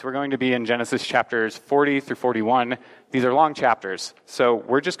We're going to be in Genesis chapters 40 through 41. These are long chapters, so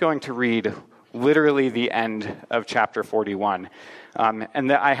we're just going to read literally the end of chapter 41.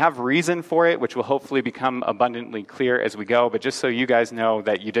 And I have reason for it, which will hopefully become abundantly clear as we go, but just so you guys know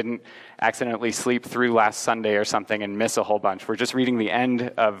that you didn't accidentally sleep through last Sunday or something and miss a whole bunch. We're just reading the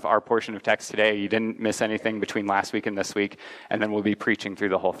end of our portion of text today. You didn't miss anything between last week and this week, and then we'll be preaching through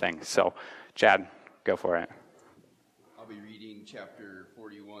the whole thing. So, Chad, go for it. I'll be reading chapter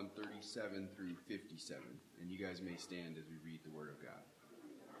 41, 37 through 57, and you guys may stand as we read the Word of God.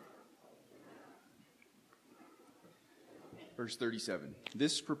 Verse 37,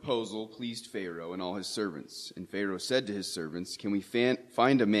 this proposal pleased Pharaoh and all his servants. And Pharaoh said to his servants, can we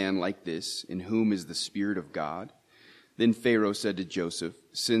find a man like this, in whom is the Spirit of God? Then Pharaoh said to Joseph,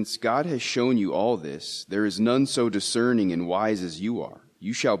 since God has shown you all this, there is none so discerning and wise as you are.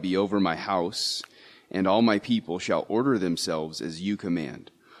 You shall be over my house, and all my people shall order themselves as you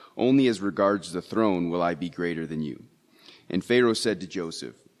command. Only as regards the throne will I be greater than you. And Pharaoh said to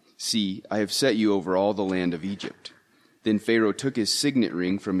Joseph, see, I have set you over all the land of Egypt. Then Pharaoh took his signet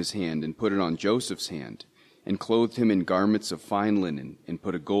ring from his hand and put it on Joseph's hand, and clothed him in garments of fine linen, and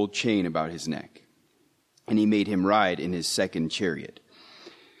put a gold chain about his neck. And he made him ride in his second chariot.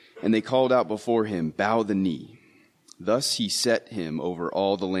 And they called out before him, bow the knee. Thus he set him over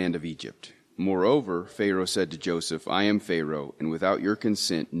all the land of Egypt. Moreover, Pharaoh said to Joseph, I am Pharaoh, and without your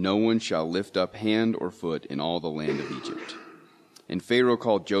consent no one shall lift up hand or foot in all the land of Egypt. And Pharaoh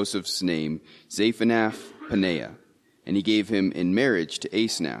called Joseph's name Zaphenath-Paneah, and he gave him in marriage to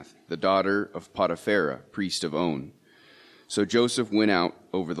Asenath, the daughter of Potiphera, priest of On. So Joseph went out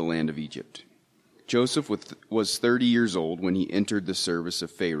over the land of Egypt. Joseph was 30 years old when he entered the service of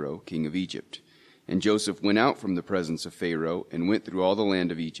Pharaoh, king of Egypt. And Joseph went out from the presence of Pharaoh and went through all the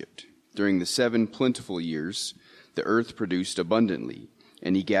land of Egypt. During the 7 plentiful years, the earth produced abundantly,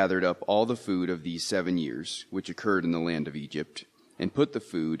 and he gathered up all the food of these 7 years, which occurred in the land of Egypt, and put the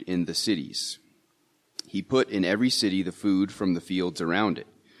food in the cities. He put in every city the food from the fields around it.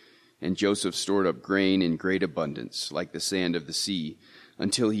 And Joseph stored up grain in great abundance, like the sand of the sea,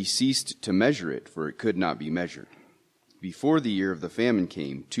 until he ceased to measure it, for it could not be measured. Before the year of the famine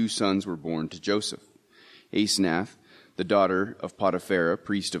came, 2 sons were born to Joseph. Asenath, the daughter of Potiphera,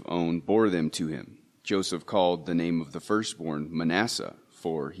 priest of On, bore them to him. Joseph called the name of the firstborn Manasseh,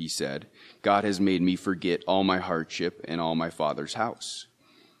 for, he said, God has made me forget all my hardship and all my father's house.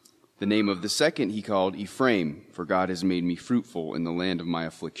 The name of the second he called Ephraim, for God has made me fruitful in the land of my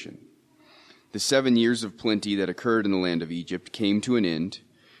affliction. The 7 years of plenty that occurred in the land of Egypt came to an end,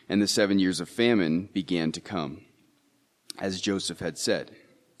 and the 7 years of famine began to come. As Joseph had said,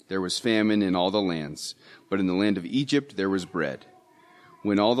 there was famine in all the lands, but in the land of Egypt there was bread.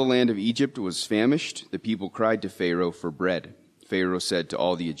 When all the land of Egypt was famished, the people cried to Pharaoh for bread. Pharaoh said to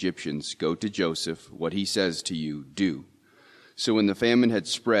all the Egyptians, go to Joseph, what he says to you, do. So when the famine had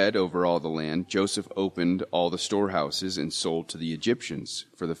spread over all the land, Joseph opened all the storehouses and sold to the Egyptians,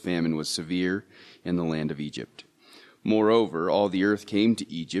 for the famine was severe in the land of Egypt. Moreover, all the earth came to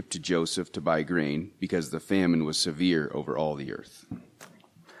Egypt to Joseph to buy grain, because the famine was severe over all the earth.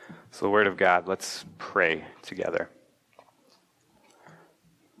 So the Word of God, let's pray together.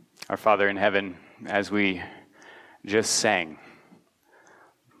 Our Father in heaven, as we just sang,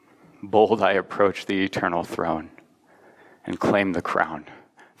 bold I approach the eternal throne and claim the crown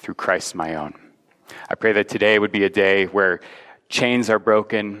through Christ my own. I pray that today would be a day where chains are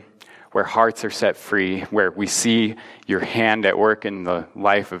broken, where hearts are set free, where we see your hand at work in the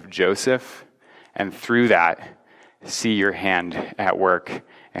life of Joseph, and through that, see your hand at work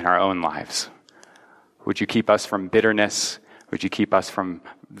in our own lives. Would you keep us from bitterness? Would you keep us from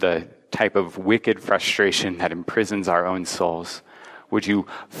the type of wicked frustration that imprisons our own souls? Would you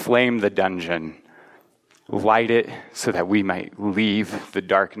flame the dungeon, light it so that we might leave the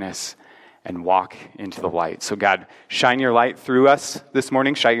darkness and walk into the light. So God, shine your light through us this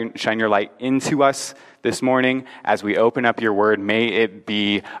morning. Shine your light into us this morning as we open up your word. May it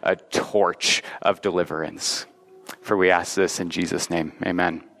be a torch of deliverance. For we ask this in Jesus' name.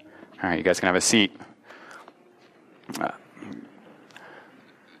 Amen. All right, you guys can have a seat.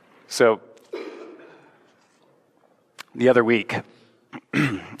 So the other week,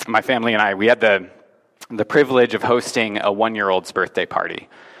 my family and I, we had the privilege of hosting a 1-year-old's birthday party.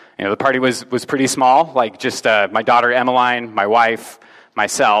 You know, the party was pretty small, like just my daughter Emmeline, my wife,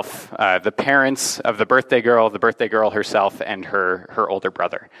 myself, the parents of the birthday girl herself, and her older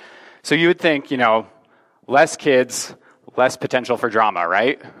brother. So you would think, you know, less kids, less potential for drama,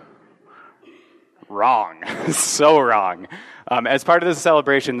 right? Wrong. So wrong. As part of this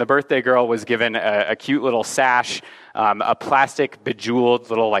celebration, the birthday girl was given a cute little sash, a plastic bejeweled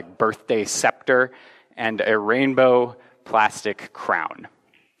little like birthday scepter, and a rainbow plastic crown.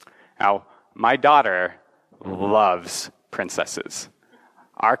 Now, my daughter loves princesses.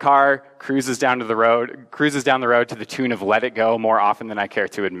 Our car cruises down the road to the tune of Let It Go more often than I care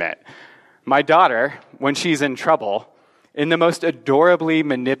to admit. My daughter, when she's in trouble, in the most adorably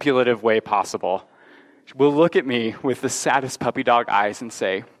manipulative way possible, will look at me with the saddest puppy dog eyes and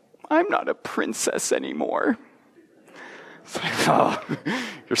say, "I'm not a princess anymore." It's like, oh,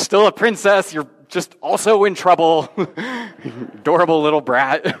 you're still a princess, you're just also in trouble. Adorable little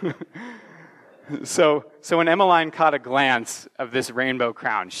brat. So when Emmeline caught a glance of this rainbow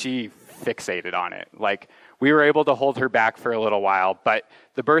crown, she fixated on it. Like, we were able to hold her back for a little while, but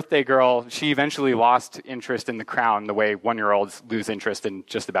the birthday girl, she eventually lost interest in the crown the way 1-year-olds lose interest in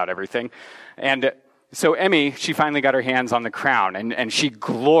just about everything. And so Emmy, she finally got her hands on the crown, and she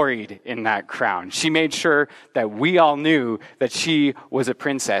gloried in that crown. She made sure that we all knew that she was a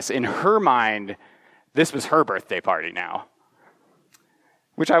princess. In her mind, this was her birthday party now,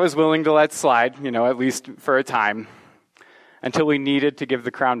 which I was willing to let slide, at least for a time, until we needed to give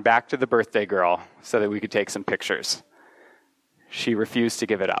the crown back to the birthday girl so that we could take some pictures. She refused to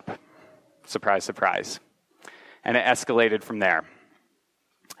give it up. Surprise, surprise. And it escalated from there.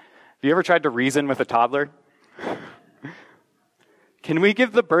 Have you ever tried to reason with a toddler? Can we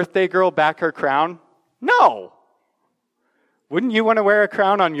give the birthday girl back her crown? No. Wouldn't you want to wear a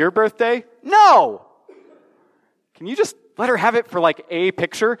crown on your birthday? No. Can you just let her have it for like a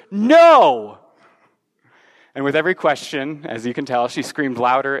picture? No. And with every question, as you can tell, she screamed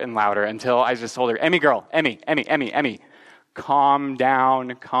louder and louder until I just told her, Emmy girl, Emmy, calm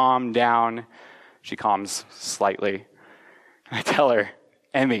down, calm down. She calms slightly. I tell her,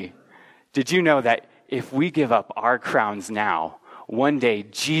 Emmy, did you know that if we give up our crowns now, one day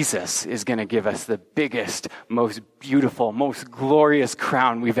Jesus is going to give us the biggest, most beautiful, most glorious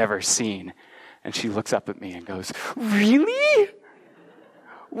crown we've ever seen? And she looks up at me and goes, really?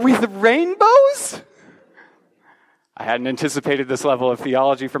 With rainbows? I hadn't anticipated this level of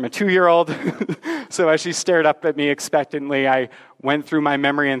theology from a 2-year-old. So as she stared up at me expectantly, I went through my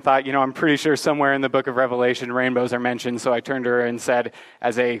memory and thought, I'm pretty sure somewhere in the book of Revelation, rainbows are mentioned. So I turned to her and said,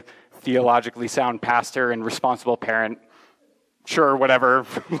 as a theologically sound pastor and responsible parent, sure, whatever,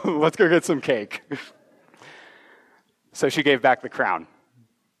 let's go get some cake. So she gave back the crown.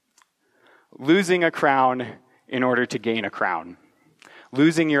 Losing a crown in order to gain a crown.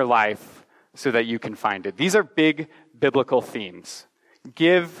 Losing your life so that you can find it. These are big biblical themes.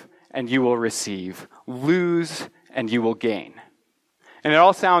 Give and you will receive. Lose and you will gain. And it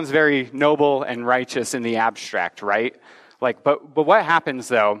all sounds very noble and righteous in the abstract, right? But what happens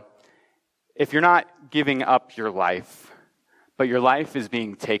though if you're not giving up your life, but your life is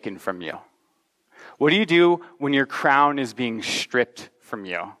being taken from you? What do you do when your crown is being stripped from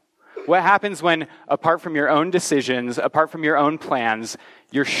you? What happens when, apart from your own decisions, apart from your own plans,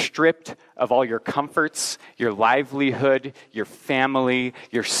 you're stripped of all your comforts, your livelihood, your family,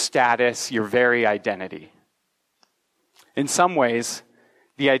 your status, your very identity? In some ways,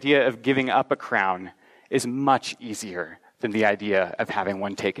 the idea of giving up a crown is much easier than the idea of having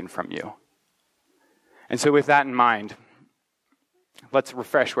one taken from you. And so with that in mind, let's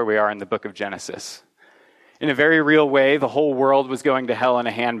refresh where we are in the book of Genesis. In a very real way, the whole world was going to hell in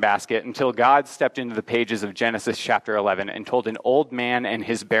a handbasket until God stepped into the pages of Genesis chapter 11 and told an old man and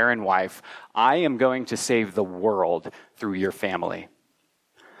his barren wife, I am going to save the world through your family.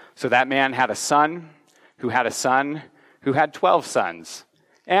 So that man had a son who had a son who had 12 sons.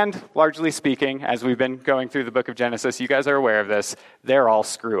 And largely speaking, as we've been going through the book of Genesis, you guys are aware of this, they're all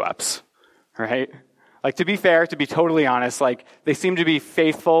screw-ups, right? To be fair, to be totally honest, they seem to be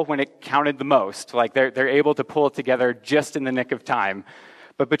faithful when it counted the most. They're able to pull it together just in the nick of time.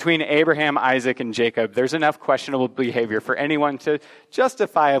 But between Abraham, Isaac, and Jacob, there's enough questionable behavior for anyone to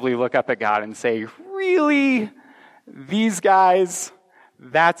justifiably look up at God and say, really? These guys?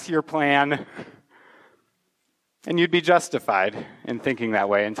 That's your plan? And you'd be justified in thinking that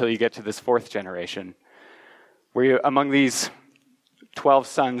way until you get to this fourth generation, where among these 12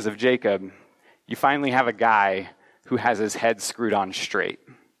 sons of Jacob, you finally have a guy who has his head screwed on straight.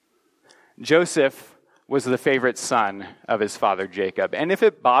 Joseph was the favorite son of his father Jacob. And if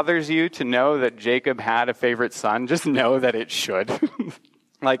it bothers you to know that Jacob had a favorite son, just know that it should.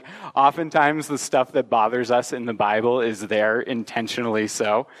 Oftentimes the stuff that bothers us in the Bible is there intentionally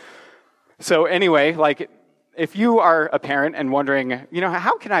so. So anyway, if you are a parent and wondering,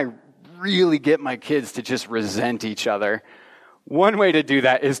 how can I really get my kids to just resent each other? One way to do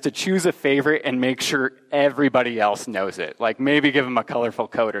that is to choose a favorite and make sure everybody else knows it. Like maybe give them a colorful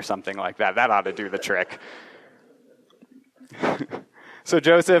coat or something like that. That ought to do the trick. So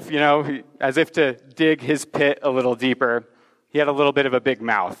Joseph, as if to dig his pit a little deeper, he had a little bit of a big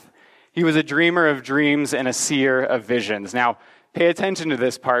mouth. He was a dreamer of dreams and a seer of visions. Now, pay attention to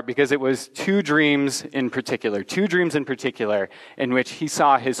this part because it was two dreams in particular in which he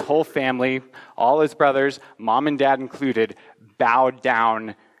saw his whole family, all his brothers, mom and dad included, bowed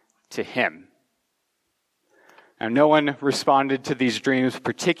down to him. Now, no one responded to these dreams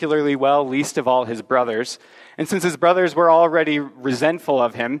particularly well, least of all his brothers. And since his brothers were already resentful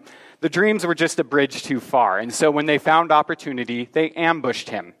of him, the dreams were just a bridge too far. And so when they found opportunity, they ambushed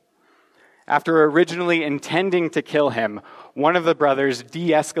him. After originally intending to kill him, one of the brothers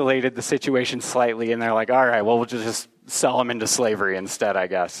de-escalated the situation slightly, and they're like, all right, well, we'll just sell him into slavery instead, I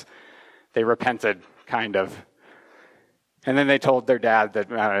guess. They repented, kind of. And then they told their dad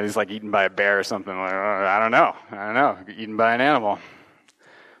that he's like eaten by a bear or something. Like, I don't know, eaten by an animal.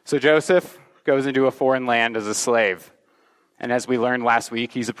 So Joseph goes into a foreign land as a slave. And as we learned last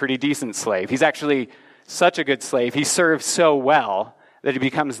week, he's a pretty decent slave. He's actually such a good slave. He serves so well that he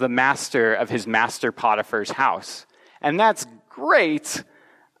becomes the master of his master Potiphar's house. And that's great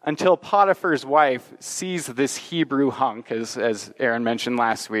until Potiphar's wife sees this Hebrew hunk, as Aaron mentioned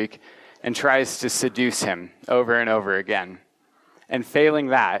last week, and tries to seduce him over and over again. And failing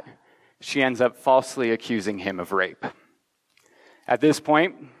that, she ends up falsely accusing him of rape. At this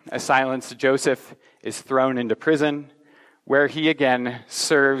point, a silenced Joseph is thrown into prison, where he again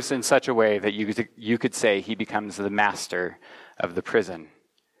serves in such a way that you could say he becomes the master of the prison.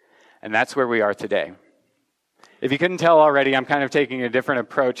 And that's where we are today. If you couldn't tell already, I'm kind of taking a different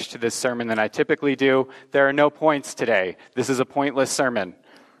approach to this sermon than I typically do. There are no points today. This is a pointless sermon.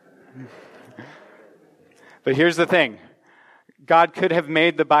 But here's the thing. God could have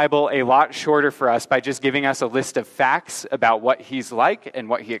made the Bible a lot shorter for us by just giving us a list of facts about what he's like and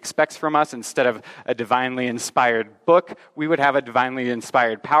what he expects from us instead of a divinely inspired book. We would have a divinely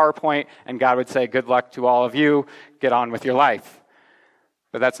inspired PowerPoint, and God would say, good luck to all of you, get on with your life.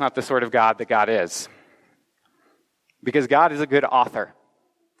 But that's not the sort of God that God is. Because God is a good author.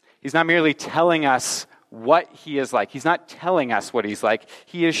 He's not merely telling us what he is like. He's not telling us what he's like.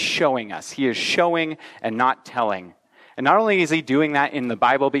 He is showing us. He is showing and not telling. And not only is he doing that in the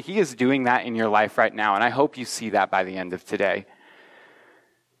Bible, but he is doing that in your life right now. And I hope you see that by the end of today.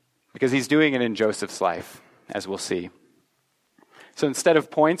 Because he's doing it in Joseph's life, as we'll see. So instead of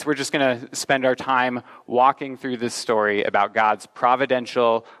points, we're just going to spend our time walking through this story about God's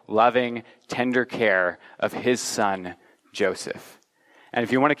providential, loving, tender care of his son, Joseph. And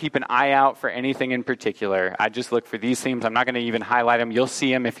if you want to keep an eye out for anything in particular, I just look for these themes. I'm not going to even highlight them. You'll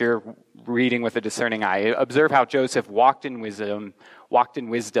see them if you're reading with a discerning eye. Observe how Joseph walked in wisdom,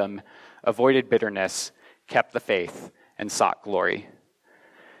 avoided bitterness, kept the faith, and sought glory.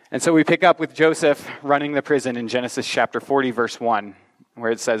 And so we pick up with Joseph running the prison in Genesis chapter 40, verse 1,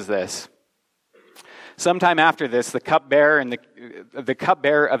 where it says this. Sometime after this, the cupbearer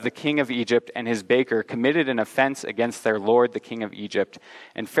of the king of Egypt and his baker committed an offense against their lord, the king of Egypt.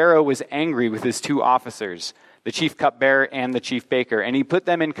 And Pharaoh was angry with his two officers, the chief cupbearer and the chief baker, and he put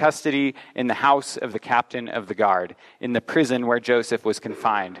them in custody in the house of the captain of the guard, in the prison where Joseph was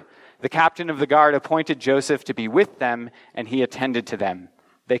confined. The captain of the guard appointed Joseph to be with them, and he attended to them.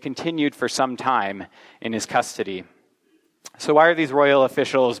 They continued for some time in his custody. So why are these royal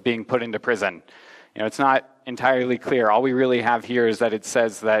officials being put into prison? It's not entirely clear. All we really have here is that it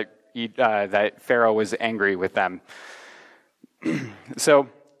says that that Pharaoh was angry with them. So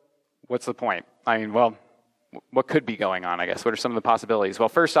what's the point? What could be going on, I guess? What are some of the possibilities? Well,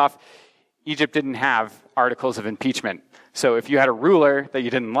 first off, Egypt didn't have articles of impeachment. So if you had a ruler that you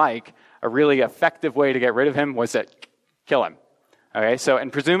didn't like, a really effective way to get rid of him was to kill him. Okay, so,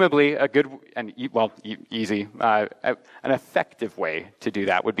 and presumably an effective way to do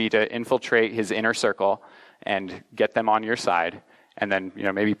that would be to infiltrate his inner circle and get them on your side, and then,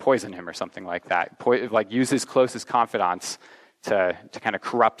 maybe poison him or something like that. Use his closest confidants to kind of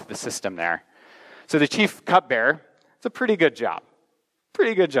corrupt the system there. So the chief cupbearer, it's a pretty good job.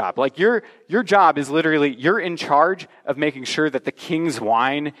 Pretty good job. Your job is literally, you're in charge of making sure that the king's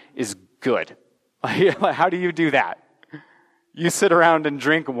wine is good. How do you do that? You sit around and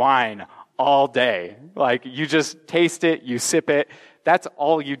drink wine all day. You just taste it, you sip it. That's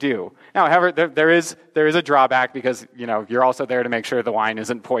all you do. Now, however, there is a drawback because, you're also there to make sure the wine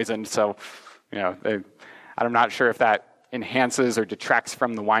isn't poisoned. So, I'm not sure if that enhances or detracts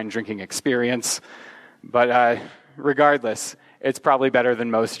from the wine drinking experience. But regardless, it's probably better than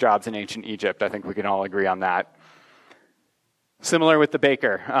most jobs in ancient Egypt. I think we can all agree on that. Similar with the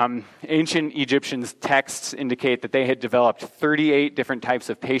baker. Ancient Egyptian texts indicate that they had developed 38 different types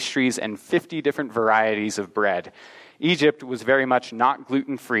of pastries and 50 different varieties of bread. Egypt was very much not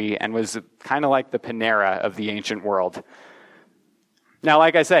gluten-free and was kind of like the Panera of the ancient world. Now,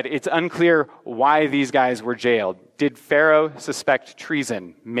 like I said, it's unclear why these guys were jailed. Did Pharaoh suspect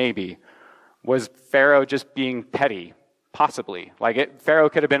treason? Maybe. Was Pharaoh just being petty? Possibly. Pharaoh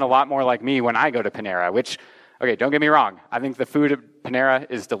could have been a lot more like me when I go to Panera, which, okay, don't get me wrong. I think the food at Panera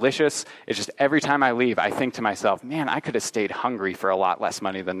is delicious. It's just every time I leave, I think to myself, man, I could have stayed hungry for a lot less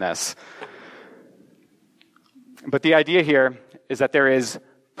money than this. But the idea here is that there is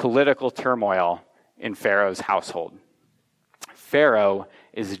political turmoil in Pharaoh's household. Pharaoh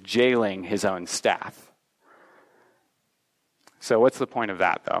is jailing his own staff. So what's the point of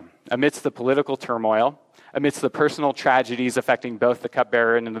that, though? Amidst the political turmoil, amidst the personal tragedies affecting both the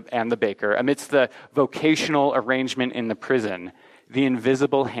cupbearer and the baker, amidst the vocational arrangement in the prison, the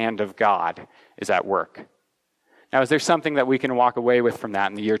invisible hand of God is at work. Now, is there something that we can walk away with from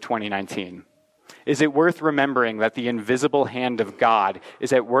that in the year 2019? Is it worth remembering that the invisible hand of God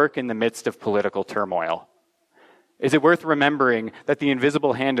is at work in the midst of political turmoil? Is it worth remembering that the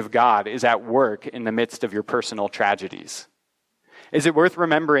invisible hand of God is at work in the midst of your personal tragedies? Is it worth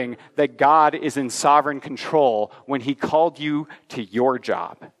remembering that God is in sovereign control when he called you to your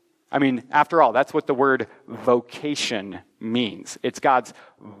job? I mean, after all, that's what the word vocation means. It's God's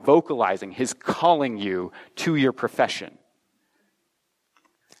vocalizing, his calling you to your profession.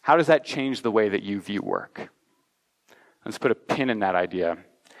 How does that change the way that you view work? Let's put a pin in that idea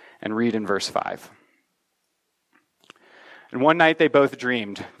and read in verse 5. And one night they both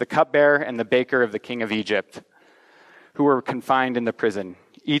dreamed, the cupbearer and the baker of the king of Egypt, who were confined in the prison,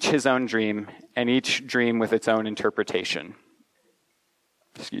 each his own dream, and each dream with its own interpretation.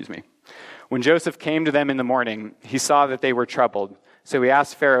 When Joseph came to them in the morning, he saw that they were troubled. So he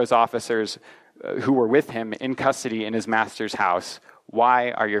asked Pharaoh's officers who were with him in custody in his master's house,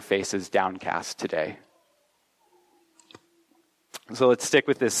 "Why are your faces downcast today?" So let's stick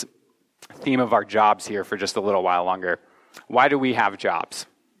with this theme of our jobs here for just a little while longer. Why do we have jobs?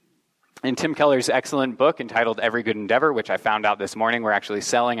 In Tim Keller's excellent book entitled Every Good Endeavor, which I found out this morning we're actually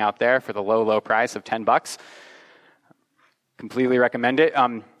selling out there for the low, low price of $10. Completely recommend it.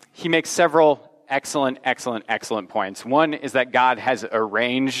 He makes several excellent points. One is that God has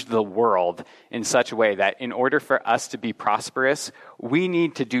arranged the world in such a way that in order for us to be prosperous, we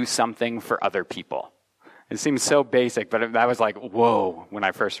need to do something for other people. It seems so basic, but I was like, whoa, when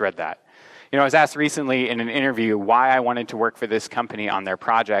I first read that. I was asked recently in an interview why I wanted to work for this company on their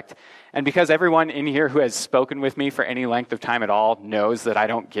project. And because everyone in here who has spoken with me for any length of time at all knows that I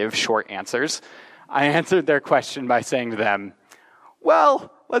don't give short answers, I answered their question by saying to them,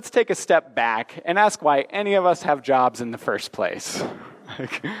 well, let's take a step back and ask why any of us have jobs in the first place.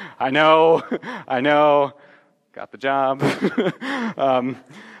 I know, got the job.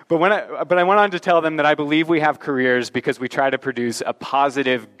 But I went on to tell them that I believe we have careers because we try to produce a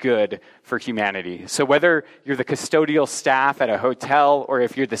positive good for humanity. So whether you're the custodial staff at a hotel or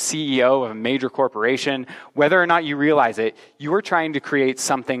if you're the CEO of a major corporation, whether or not you realize it, you are trying to create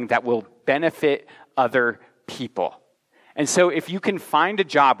something that will benefit other people. And so if you can find a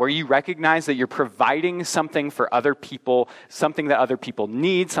job where you recognize that you're providing something for other people, something that other people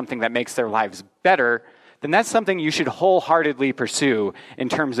need, something that makes their lives better, then that's something you should wholeheartedly pursue in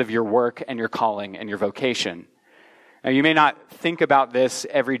terms of your work and your calling and your vocation. Now, you may not think about this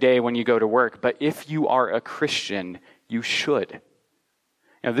every day when you go to work, but if you are a Christian, you should.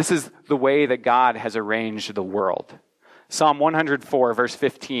 This is the way that God has arranged the world. Psalm 104, verse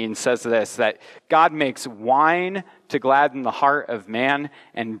 15 says this, that God makes wine to gladden the heart of man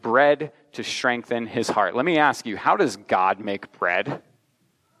and bread to strengthen his heart. Let me ask you, how does God make bread?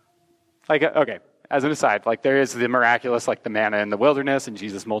 Okay. As an aside, there is the miraculous, the manna in the wilderness and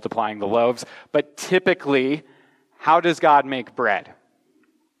Jesus multiplying the loaves. But typically, how does God make bread?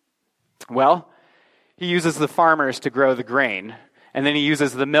 Well, he uses the farmers to grow the grain, and then he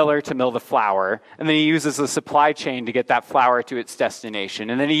uses the miller to mill the flour, and then he uses the supply chain to get that flour to its destination,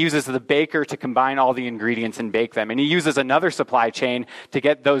 and then he uses the baker to combine all the ingredients and bake them, and he uses another supply chain to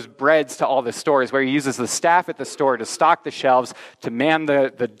get those breads to all the stores, where he uses the staff at the store to stock the shelves, to man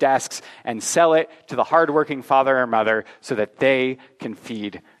the desks, and sell it to the hardworking father or mother so that they can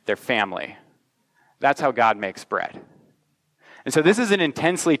feed their family. That's how God makes bread. And so this is an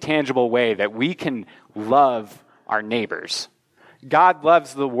intensely tangible way that we can love our neighbors. God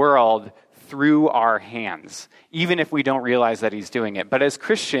loves the world through our hands, even if we don't realize that he's doing it. But as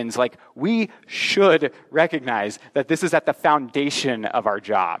Christians, we should recognize that this is at the foundation of our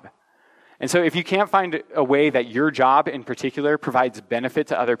job. And so if you can't find a way that your job in particular provides benefit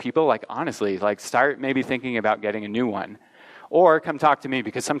to other people, like honestly, like start maybe thinking about getting a new one. Or come talk to me,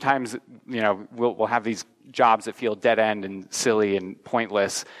 because sometimes, we'll have these jobs that feel dead end and silly and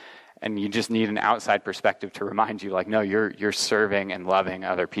pointless, and you just need an outside perspective to remind you, like, no, you're serving and loving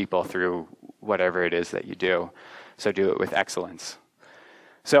other people through whatever it is that you do. So do it with excellence.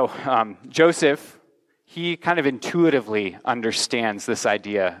 So Joseph, he kind of intuitively understands this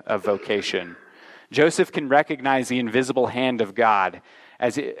idea of vocation. Joseph can recognize the invisible hand of God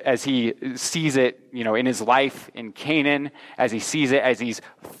as he sees it, in his life in Canaan, as he sees it as he's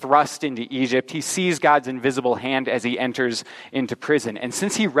thrust into Egypt. He sees God's invisible hand as he enters into prison. And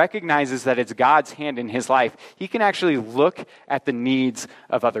since he recognizes that it's God's hand in his life, he can actually look at the needs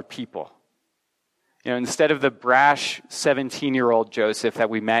of other people. Instead of the brash 17-year-old Joseph that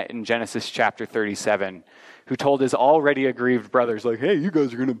we met in Genesis chapter 37, who told his already aggrieved brothers, like, hey, you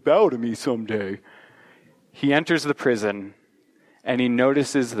guys are going to bow to me someday. He enters the prison, and he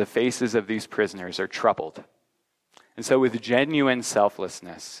notices the faces of these prisoners are troubled. And so with genuine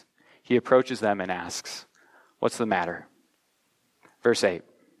selflessness, he approaches them and asks, what's the matter? Verse 8,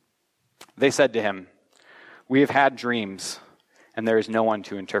 they said to him, we have had dreams, and there is no one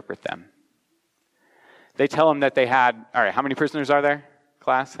to interpret them. They tell him that they had, all right, how many prisoners are there?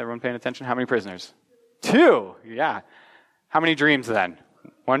 Class, everyone paying attention? How many prisoners? 2, yeah. How many dreams then?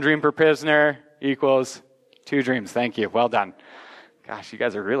 1 dream per prisoner equals 2 dreams. Thank you, well done. Gosh, you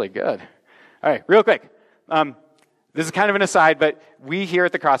guys are really good. All right, real quick. This is kind of an aside, but we here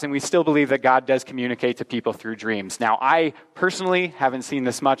at The Crossing, we still believe that God does communicate to people through dreams. Now, I personally haven't seen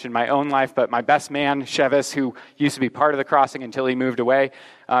this much in my own life, but my best man, Shevis, who used to be part of The Crossing until he moved away,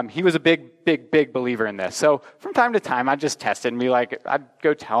 he was a big believer in this. So from time to time, I'd just test it and be like, I'd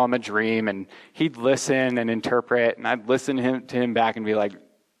go tell him a dream, and he'd listen and interpret, and I'd listen to him back and be like,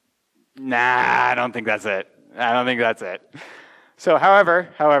 nah, I don't think that's it. So,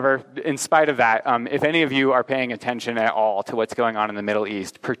 however, in spite of that, if any of you are paying attention at all to what's going on in the Middle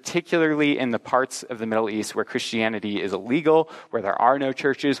East, particularly in the parts of the Middle East where Christianity is illegal, where there are no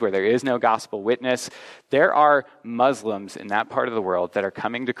churches, where there is no gospel witness, there are Muslims in that part of the world that are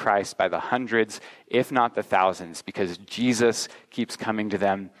coming to Christ by the hundreds, if not the thousands, because Jesus keeps coming to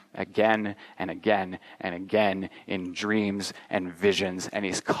them again and again and again in dreams and visions, and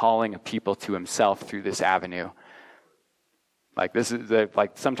he's calling a people to himself through this avenue. Like this is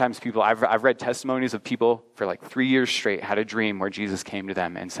sometimes people, I've read testimonies of people for like 3 years straight had a dream where Jesus came to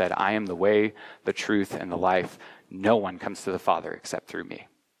them and said, I am the way, the truth, and the life. No one comes to the Father except through me.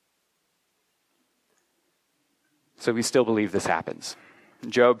 So we still believe this happens.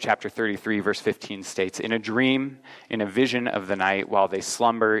 Job chapter 33 verse 15 states, in a dream, in a vision of the night, while they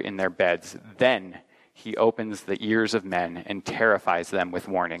slumber in their beds, then he opens the ears of men and terrifies them with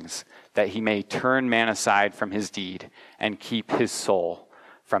warnings, that he may turn man aside from his deed and keep his soul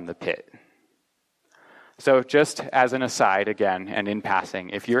from the pit. So just as an aside, again, and in passing,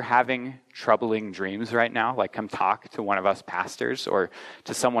 if you're having troubling dreams right now, like come talk to one of us pastors or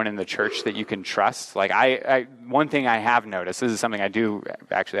to someone in the church that you can trust. Like one thing I have noticed, this is something I do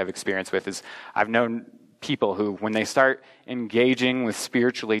actually have experience with, is I've known people who, when they start engaging with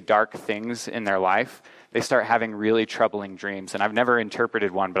spiritually dark things in their life, they start having really troubling dreams. And I've never interpreted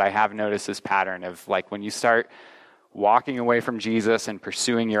one, but I have noticed this pattern of like when you start walking away from Jesus and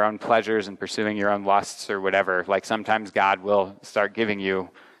pursuing your own pleasures and pursuing your own lusts or whatever, like sometimes God will start giving you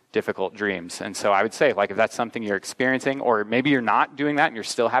difficult dreams. And so I would say, like, if that's something you're experiencing, or maybe you're not doing that and you're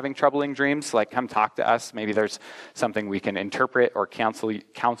still having troubling dreams, like come talk to us. Maybe there's something we can interpret or counsel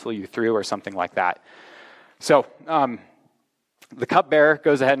you through or something like that. So the cupbearer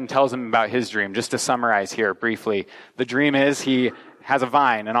goes ahead and tells him about his dream. Just to summarize here briefly, the dream is he has a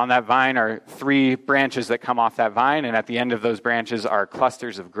vine, and on that vine are 3 branches that come off that vine, and at the end of those branches are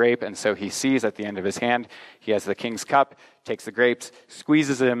clusters of grape, and so he sees at the end of his hand, he has the king's cup, takes the grapes,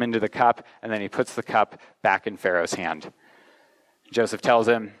 squeezes them into the cup, and then he puts the cup back in Pharaoh's hand. Joseph tells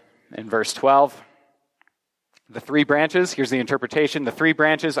him in verse 12, the 3 branches, here's the interpretation, the 3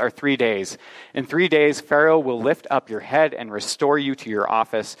 branches are 3 days. In 3 days, Pharaoh will lift up your head and restore you to your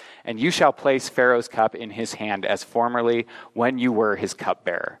office, and you shall place Pharaoh's cup in his hand as formerly when you were his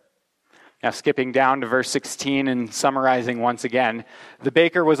cupbearer. Now, skipping down to verse 16 and summarizing once again, the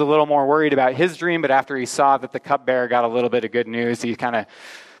baker was a little more worried about his dream, but after he saw that the cupbearer got a little bit of good news, he kind of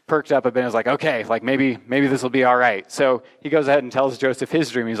perked up a bit and was like, okay, like maybe this will be all right. So he goes ahead and tells Joseph his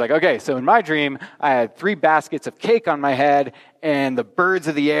dream. He's like, okay, so in my dream, I had 3 baskets of cake on my head, and the birds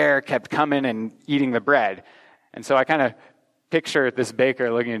of the air kept coming and eating the bread. And so I kind of picture this baker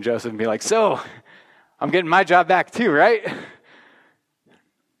looking at Joseph and be like, so I'm getting my job back too, right?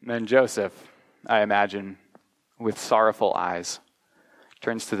 And then Joseph, I imagine, with sorrowful eyes,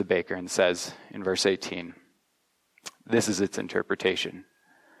 turns to the baker and says in verse 18, this is its interpretation.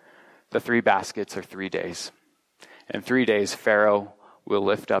 The 3 baskets are 3 days. In 3 days, Pharaoh will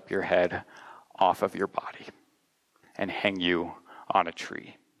lift up your head off of your body and hang you on a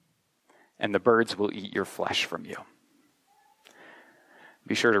tree. And the birds will eat your flesh from you.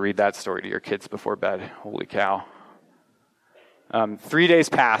 Be sure to read that story to your kids before bed. Holy cow. 3 days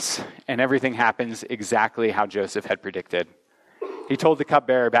pass, and everything happens exactly how Joseph had predicted. He told the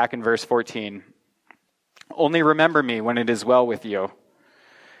cupbearer back in verse 14, only remember me when it is well with you.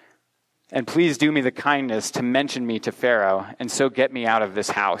 And please do me the kindness to mention me to Pharaoh, and so get me out of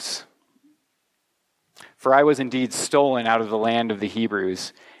this house. For I was indeed stolen out of the land of the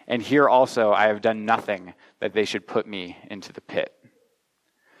Hebrews, and here also I have done nothing that they should put me into the pit.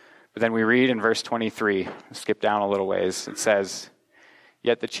 But then we read in verse 23, skip down a little ways, it says,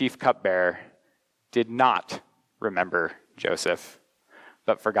 yet the chief cupbearer did not remember Joseph,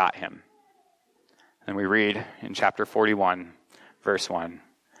 but forgot him. And we read in chapter 41, verse 1,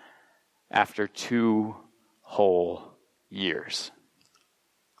 after 2 whole years.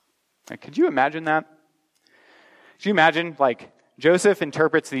 Like, could you imagine that? Could you imagine, Joseph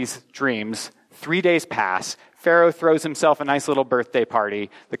interprets these dreams, 3 days pass, Pharaoh throws himself a nice little birthday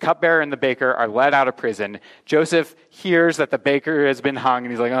party, the cupbearer and the baker are let out of prison, Joseph hears that the baker has been hung,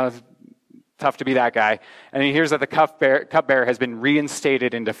 and he's like, oh, it's tough to be that guy, and he hears that the cupbearer has been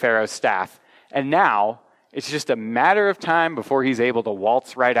reinstated into Pharaoh's staff, and now it's just a matter of time before he's able to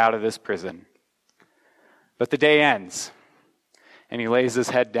waltz right out of this prison. But the day ends, and he lays his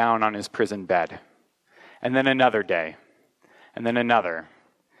head down on his prison bed. And then another day, and then another,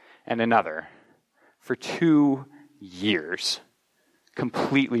 and another, for 2 years,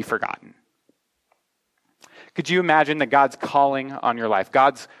 completely forgotten. Could you imagine that God's calling on your life,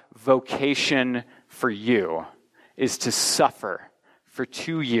 God's vocation for you, is to suffer for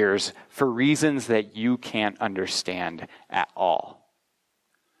 2 years for reasons that you can't understand at all?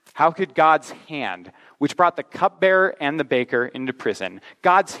 How could God's hand, which brought the cupbearer and the baker into prison,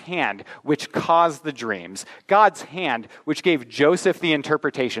 God's hand, which caused the dreams, God's hand, which gave Joseph the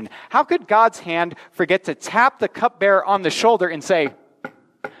interpretation, how could God's hand forget to tap the cupbearer on the shoulder and say,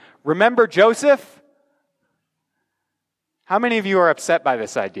 remember Joseph? How many of you are upset by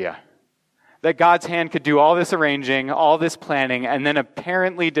this idea? That God's hand could do all this arranging, all this planning, and then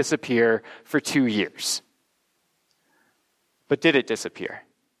apparently disappear for 2 years. But did it disappear?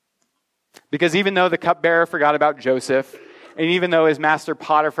 Because even though the cupbearer forgot about Joseph, and even though his master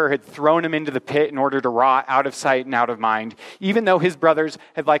Potiphar had thrown him into the pit in order to rot out of sight and out of mind, even though his brothers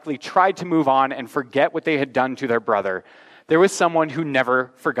had likely tried to move on and forget what they had done to their brother, there was someone who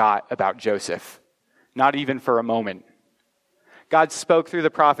never forgot about Joseph, not even for a moment. God spoke through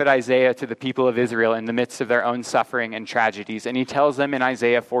the prophet Isaiah to the people of Israel in the midst of their own suffering and tragedies, and he tells them in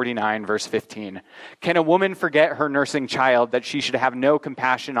Isaiah 49, verse 15, can a woman forget her nursing child that she should have no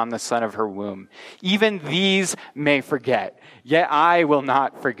compassion on the son of her womb? Even these may forget, yet I will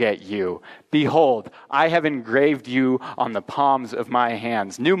not forget you. Behold, I have engraved you on the palms of my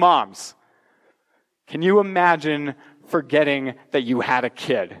hands. New moms, can you imagine forgetting that you had a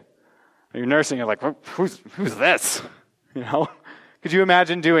kid? You're nursing, you're like, who's this? You know? Could you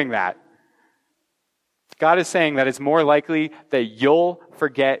imagine doing that? God is saying that it's more likely that you'll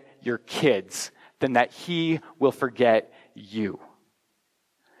forget your kids than that he will forget you.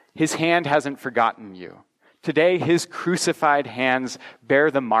 His hand hasn't forgotten you. Today, his crucified hands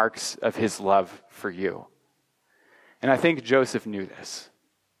bear the marks of his love for you. And I think Joseph knew this.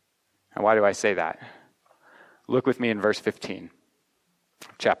 And why do I say that? Look with me in verse 15,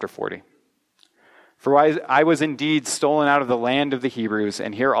 chapter 40. For I was indeed stolen out of the land of the Hebrews,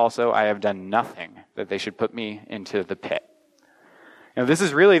 and here also I have done nothing that they should put me into the pit. You know, this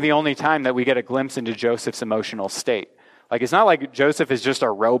is really the only time that we get a glimpse into Joseph's emotional state. It's not like Joseph is just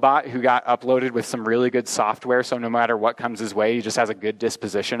a robot who got uploaded with some really good software, so no matter what comes his way, he just has a good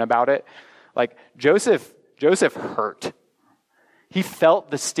disposition about it. Joseph hurt. He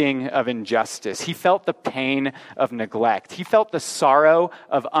felt the sting of injustice. He felt the pain of neglect. He felt the sorrow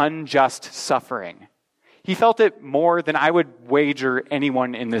of unjust suffering. He felt it more than I would wager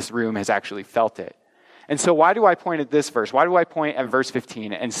anyone in this room has actually felt it. And so why do I point at this verse? Why do I point at verse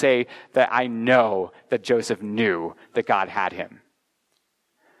 15 and say that I know that Joseph knew that God had him?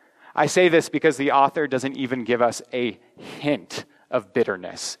 I say this because the author doesn't even give us a hint of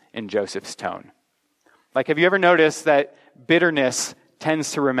bitterness in Joseph's tone. Have you ever noticed that bitterness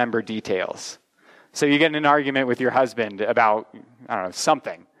tends to remember details? So you get in an argument with your husband about,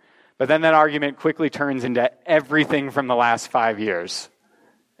 something. But then that argument quickly turns into everything from the last 5 years.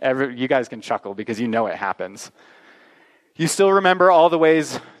 You guys can chuckle because you know it happens. You still remember all the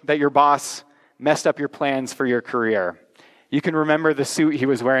ways that your boss messed up your plans for your career. You can remember the suit he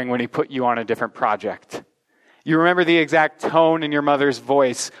was wearing when he put you on a different project. You remember the exact tone in your mother's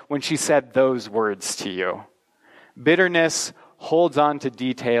voice when she said those words to you. Bitterness holds on to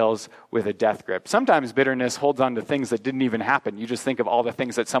details with a death grip. Sometimes bitterness holds on to things that didn't even happen. You just think of all the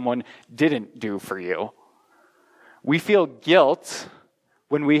things that someone didn't do for you. We feel guilt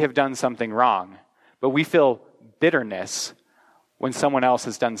when we have done something wrong, but we feel bitterness when someone else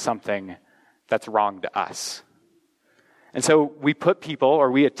has done something that's wrong to us. And so we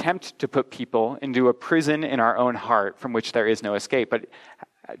attempt to put people into a prison in our own heart from which there is no escape. But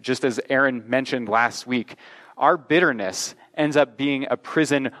just as Aaron mentioned last week, our bitterness ends up being a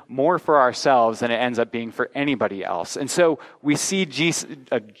prison more for ourselves than it ends up being for anybody else. And so we see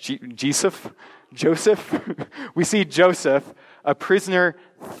Joseph, we see Joseph, a prisoner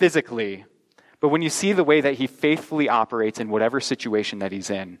physically. But when you see the way that he faithfully operates in whatever situation that he's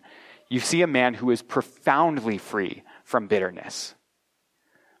in, you see a man who is profoundly free from bitterness.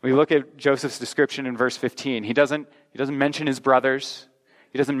 We look at Joseph's description in verse 15. He doesn't mention his brothers.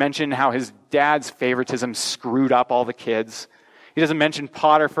 He doesn't mention how his dad's favoritism screwed up all the kids. He doesn't mention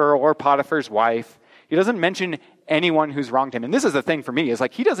Potiphar or Potiphar's wife. He doesn't mention anyone who's wronged him. And this is the thing for me, is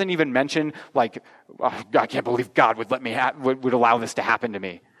like he doesn't even mention like, oh, I can't believe God would let me would allow this to happen to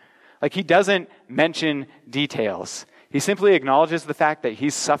me. Like he doesn't mention details. He simply acknowledges the fact that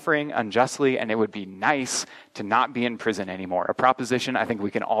he's suffering unjustly and it would be nice to not be in prison anymore. A proposition I think we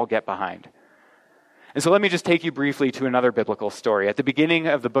can all get behind. And so let me just take you briefly to another biblical story. At the beginning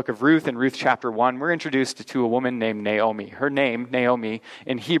of the book of Ruth, in Ruth chapter 1, we're introduced to a woman named Naomi. Her name, Naomi,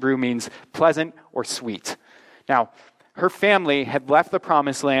 in Hebrew means pleasant or sweet. Now, her family had left the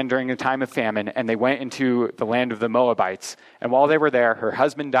promised land during a time of famine, and they went into the land of the Moabites. And while they were there, her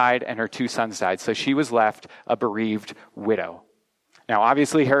husband died and her 2 sons died. So she was left a bereaved widow. Now,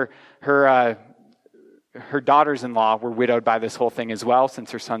 obviously, her daughters-in-law were widowed by this whole thing as well,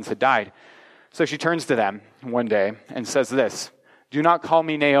 since her sons had died. So she turns to them one day and says this, "Do not call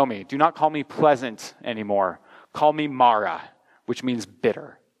me Naomi. Do not call me pleasant anymore. Call me Mara," which means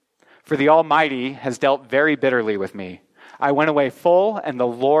bitter. "For the Almighty has dealt very bitterly with me. I went away full, and the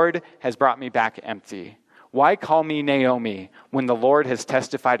Lord has brought me back empty. Why call me Naomi when the Lord has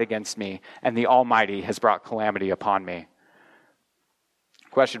testified against me, and the Almighty has brought calamity upon me?"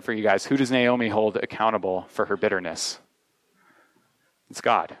 Question for you guys. Who does Naomi hold accountable for her bitterness? It's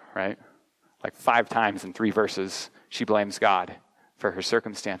God, right? Like 5 times in 3 verses, she blames God for her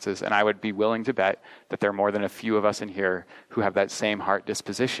circumstances. And I would be willing to bet that there are more than a few of us in here who have that same heart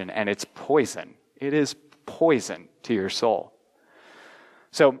disposition. And it's poison. It is poison to your soul.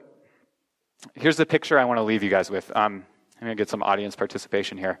 So here's the picture I want to leave you guys with. I'm going to get some audience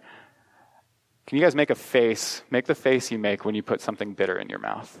participation here. Can you guys make a face? Make the face you make when you put something bitter in your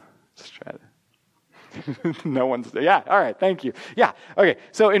mouth. Let's try it. No one's, yeah, all right, thank you. Yeah, okay,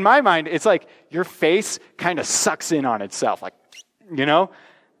 so in my mind, it's like your face kind of sucks in on itself, like, you know?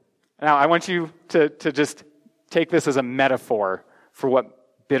 Now, I want you to just take this as a metaphor for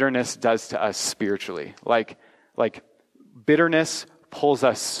what bitterness does to us spiritually. Like bitterness pulls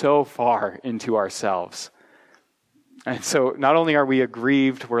us so far into ourselves. And so not only are we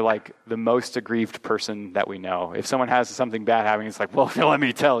aggrieved, we're like the most aggrieved person that we know. If someone has something bad happening, it's like, well, let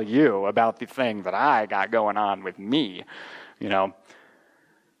me tell you about the thing that I got going on with me, you know.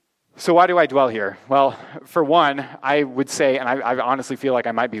 So why do I dwell here? Well, for one, I would say, and I honestly feel like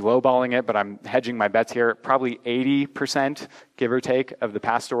I might be lowballing it, but I'm hedging my bets here, probably 80%, give or take, of the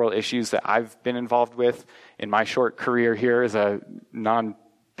pastoral issues that I've been involved with in my short career here as a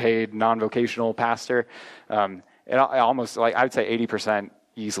non-paid, non-vocational pastor, it almost, like I would say 80%,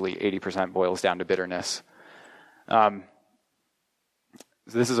 easily 80% boils down to bitterness. So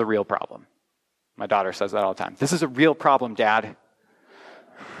this is a real problem. My daughter says that all the time. This is a real problem, Dad.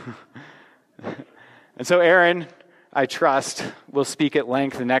 And so Aaron, I trust, will speak at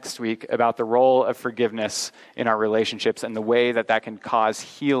length next week about the role of forgiveness in our relationships and the way that that can cause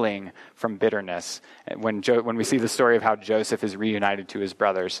healing from bitterness when we see the story of how Joseph is reunited to his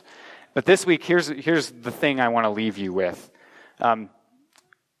brothers. But this week, here's the thing I want to leave you with.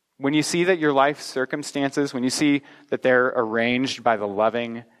 When you see that your life circumstances, when you see that they're arranged by the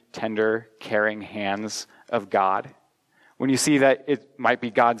loving, tender, caring hands of God, when you see that it might be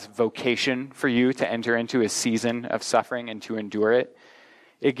God's vocation for you to enter into a season of suffering and to endure it,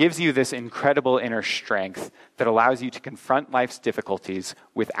 it gives you this incredible inner strength that allows you to confront life's difficulties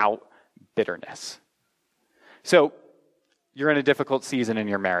without bitterness. So, you're in a difficult season in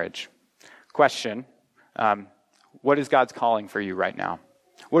your marriage. Question, what is God's calling for you right now?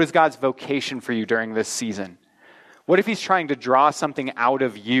 What is God's vocation for you during this season? What if he's trying to draw something out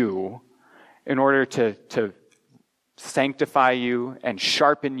of you in order to sanctify you and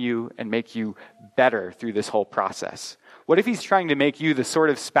sharpen you and make you better through this whole process? What if he's trying to make you the sort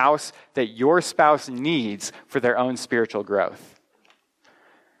of spouse that your spouse needs for their own spiritual growth?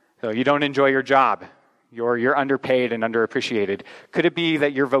 So you don't enjoy your job. You're underpaid and underappreciated. Could it be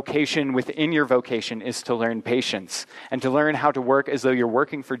that your vocation within your vocation is to learn patience and to learn how to work as though you're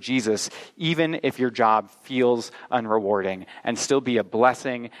working for Jesus, even if your job feels unrewarding, and still be a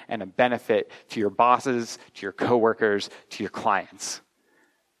blessing and a benefit to your bosses, to your coworkers, to your clients?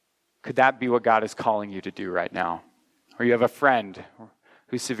 Could that be what God is calling you to do right now? Or you have a friend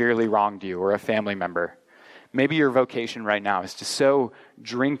who severely wronged you, or a family member. Maybe your vocation right now is to so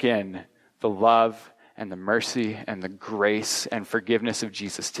drink in the love and the mercy and the grace and forgiveness of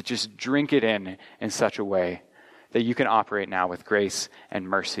Jesus, to just drink it in such a way that you can operate now with grace and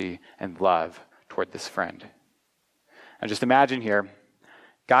mercy and love toward this friend. Now just imagine here,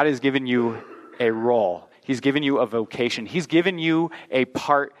 God has given you a role. He's given you a vocation. He's given you a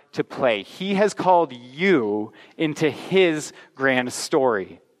part to play. He has called you into his grand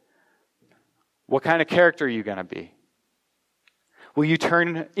story. What kind of character are you going to be? Will you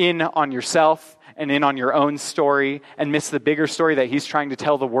turn in on yourself and in on your own story and miss the bigger story that he's trying to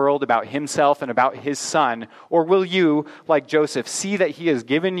tell the world about himself and about his son? Or will you, like Joseph, see that he has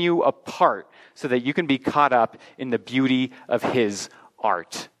given you a part so that you can be caught up in the beauty of his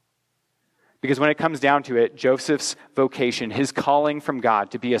art? Because when it comes down to it, Joseph's vocation, his calling from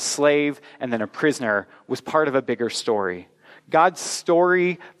God to be a slave and then a prisoner, was part of a bigger story. God's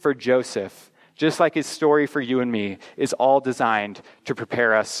story for Joseph, just like his story for you and me, is all designed to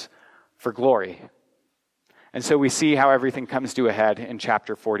prepare us for glory. And so we see how everything comes to a head in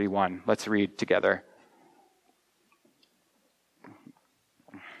chapter 41. Let's read together.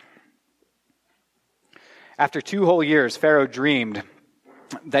 After 2 whole years, Pharaoh dreamed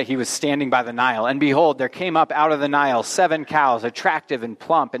that he was standing by the Nile. And behold, there came up out of the Nile 7 cows, attractive and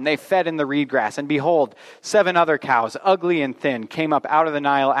plump, and they fed in the reed grass. And behold, 7 other cows, ugly and thin, came up out of the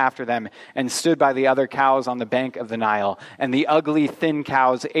Nile after them, and stood by the other cows on the bank of the Nile. And the ugly, thin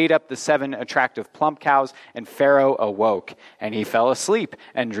cows ate up the 7 attractive, plump cows, and Pharaoh awoke. And he fell asleep,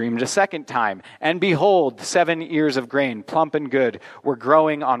 and dreamed a second time. And behold, 7 ears of grain, plump and good, were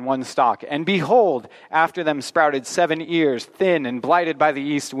growing on one stalk. And behold, after them sprouted 7 ears, thin and blighted by the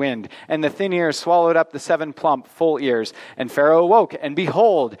east wind, and the thin ears swallowed up the 7 plump, full ears. And Pharaoh awoke, and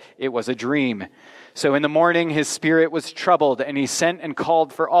behold, it was a dream. So in the morning his spirit was troubled, and he sent and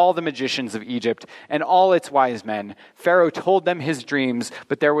called for all the magicians of Egypt and all its wise men. Pharaoh told them his dreams,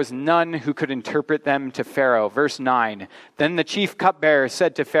 but there was none who could interpret them to Pharaoh. Verse 9, then the chief cupbearer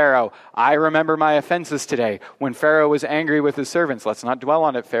said to Pharaoh, I remember my offenses today, when Pharaoh was angry with his servants. Let's not dwell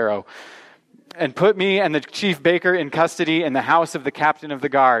on it, Pharaoh. And put me and the chief baker in custody in the house of the captain of the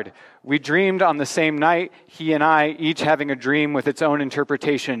guard. We dreamed on the same night, he and I, each having a dream with its own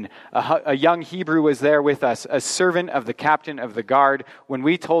interpretation. A young Hebrew was there with us, a servant of the captain of the guard. When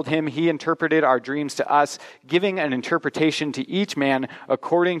we told him, he interpreted our dreams to us, giving an interpretation to each man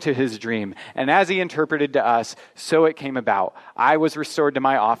according to his dream. And as he interpreted to us, so it came about. I was restored to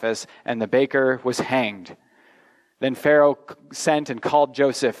my office, and the baker was hanged. Then Pharaoh sent and called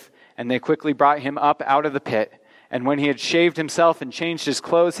Joseph, and they quickly brought him up out of the pit. And when he had shaved himself and changed his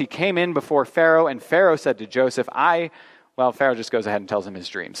clothes, he came in before Pharaoh. And Pharaoh said to Joseph, Pharaoh just goes ahead and tells him his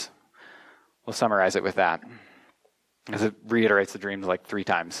dreams. We'll summarize it with that, as it reiterates the dreams like 3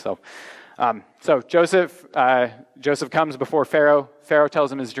 times. So Joseph comes before Pharaoh. Pharaoh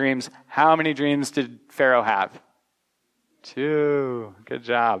tells him his dreams. How many dreams did Pharaoh have? 2. Good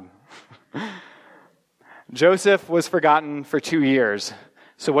job. Joseph was forgotten for 2 years.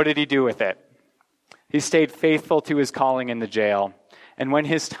 So what did he do with it? He stayed faithful to his calling in the jail. And when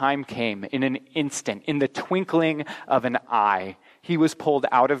his time came, in an instant, in the twinkling of an eye, he was pulled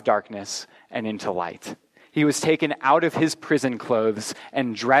out of darkness and into light. He was taken out of his prison clothes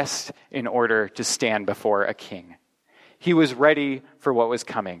and dressed in order to stand before a king. He was ready for what was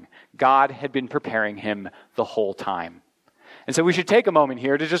coming. God had been preparing him the whole time. And so we should take a moment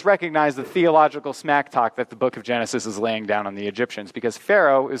here to just recognize the theological smack talk that the book of Genesis is laying down on the Egyptians, because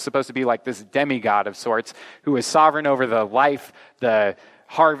Pharaoh is supposed to be like this demigod of sorts who is sovereign over the life, the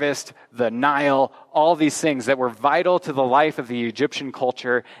harvest, the Nile, all these things that were vital to the life of the Egyptian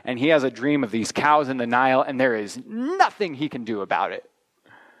culture. And he has a dream of these cows in the Nile, and there is nothing he can do about it.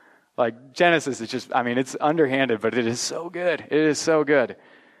 Like Genesis is just, it's underhanded, but it is so good. It is so good.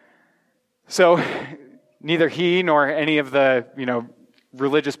 So neither he nor any of the,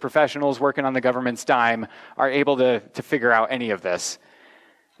 religious professionals working on the government's dime are able to figure out any of this.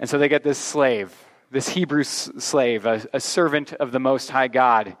 And so they get this slave, this Hebrew slave, a servant of the Most High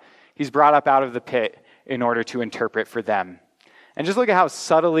God. He's brought up out of the pit in order to interpret for them. And just look at how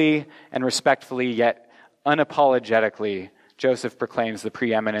subtly and respectfully, yet unapologetically, Joseph proclaims the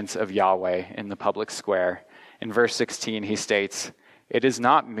preeminence of Yahweh in the public square. In verse 16, he states, "It is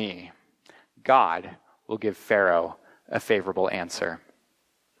not me. God will give Pharaoh a favorable answer."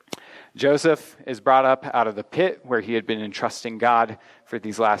 Joseph is brought up out of the pit where he had been entrusting God for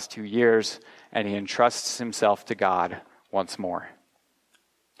these last 2 years, and he entrusts himself to God once more.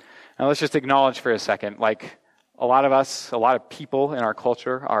 Now let's just acknowledge for a second, like a lot of us, a lot of people in our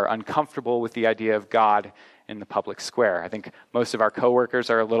culture are uncomfortable with the idea of God in the public square. I think most of our coworkers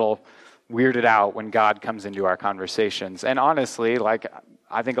are a little weirded out when God comes into our conversations. And honestly,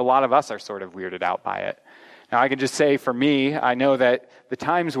 I think a lot of us are sort of weirded out by it. Now, I can just say for me, I know that the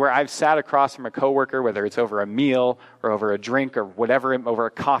times where I've sat across from a coworker, whether it's over a meal or over a drink or whatever, over a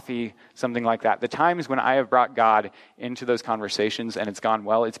coffee, something like that, the times when I have brought God into those conversations and it's gone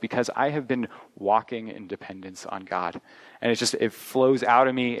well, it's because I have been walking in dependence on God. And it flows out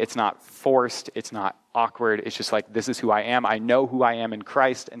of me. It's not forced. It's not awkward. It's just like, this is who I am. I know who I am in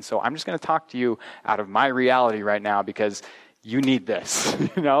Christ. And so I'm just going to talk to you out of my reality right now because you need this,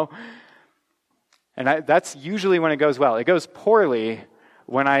 you know? And that's usually when it goes well. It goes poorly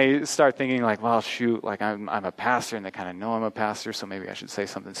when I start thinking like, well, shoot, like I'm a pastor and they kind of know I'm a pastor, so maybe I should say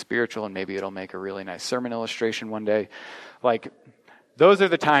something spiritual and maybe it'll make a really nice sermon illustration one day. Like, those are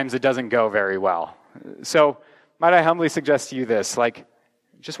the times it doesn't go very well. So might I humbly suggest to you this, like,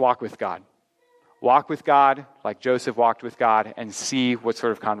 just walk with God. Walk with God like Joseph walked with God and see what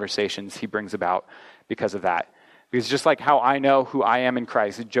sort of conversations he brings about because of that. Because just like how I know who I am in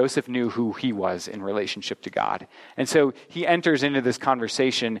Christ, Joseph knew who he was in relationship to God. And so he enters into this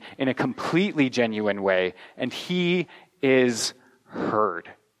conversation in a completely genuine way, and he is heard.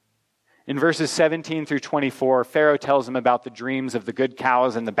 In verses 17 through 24, Pharaoh tells him about the dreams of the good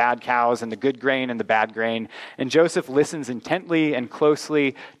cows and the bad cows and the good grain and the bad grain. And Joseph listens intently and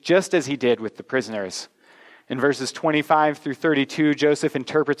closely, just as he did with the prisoners. In verses 25 through 32, Joseph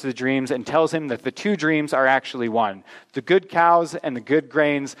interprets the dreams and tells him that the two dreams are actually one. The good cows and the good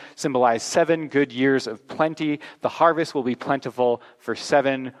grains symbolize 7 good years of plenty. The harvest will be plentiful for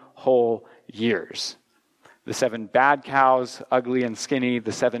 7 whole years. The 7 bad cows, ugly and skinny,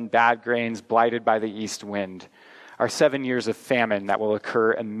 the 7 bad grains blighted by the east wind, are 7 years of famine that will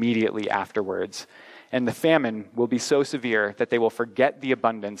occur immediately afterwards. And the famine will be so severe that they will forget the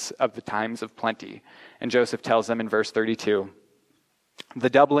abundance of the times of plenty. And Joseph tells them in verse 32, the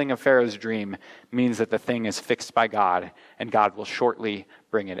doubling of Pharaoh's dream means that the thing is fixed by God, and God will shortly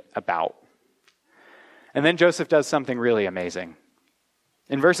bring it about. And then Joseph does something really amazing.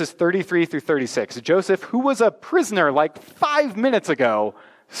 In verses 33 through 36, Joseph, who was a prisoner like 5 minutes ago,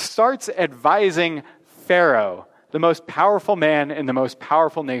 starts advising Pharaoh, the most powerful man in the most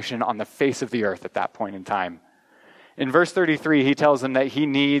powerful nation on the face of the earth at that point in time. In verse 33,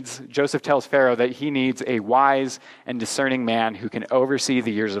 Joseph tells Pharaoh that he needs a wise and discerning man who can oversee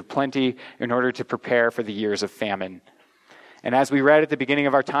the years of plenty in order to prepare for the years of famine. And as we read at the beginning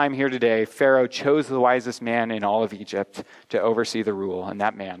of our time here today, Pharaoh chose the wisest man in all of Egypt to oversee the rule, and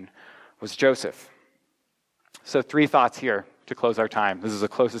that man was Joseph. So 3 thoughts here to close our time. This is the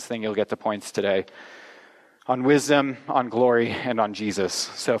closest thing you'll get to points today. On wisdom, on glory, and on Jesus.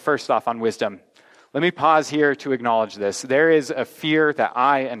 So first off, on wisdom. Let me pause here to acknowledge this. There is a fear that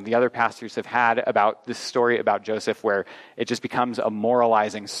I and the other pastors have had about this story about Joseph where it just becomes a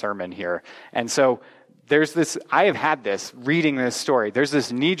moralizing sermon here. And so I have had this, reading this story, there's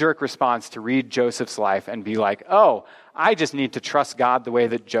this knee-jerk response to read Joseph's life and be like, oh, I just need to trust God the way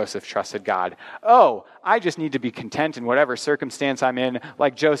that Joseph trusted God. Oh, I just need to be content in whatever circumstance I'm in,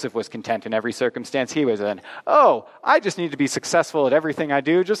 like Joseph was content in every circumstance he was in. Oh, I just need to be successful at everything I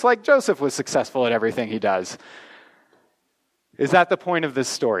do, just like Joseph was successful at everything he does. Is that the point of this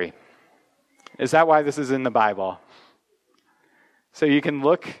story? Is that why this is in the Bible? So you can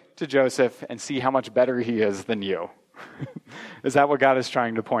look to Joseph and see how much better he is than you. Is that what God is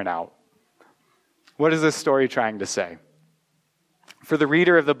trying to point out? What is this story trying to say? For the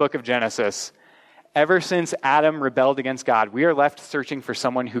reader of the book of Genesis, ever since Adam rebelled against God, we are left searching for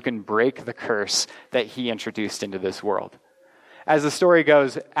someone who can break the curse that he introduced into this world. As the story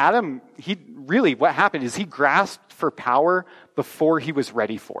goes, Adam, what happened is he grasped for power before he was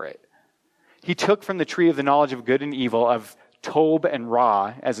ready for it. He took from the tree of the knowledge of good and evil, of Tob and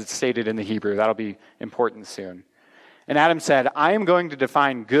Ra, as it's stated in the Hebrew. That'll be important soon. And Adam said, I am going to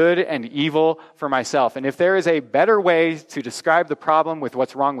define good and evil for myself. And if there is a better way to describe the problem with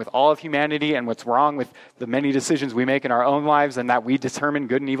what's wrong with all of humanity and what's wrong with the many decisions we make in our own lives than that we determine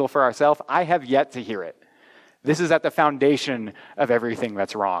good and evil for ourselves, I have yet to hear it. This is at the foundation of everything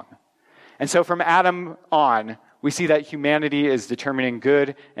that's wrong. And so from Adam on, we see that humanity is determining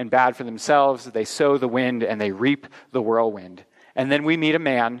good and bad for themselves. They sow the wind and they reap the whirlwind. And then we meet a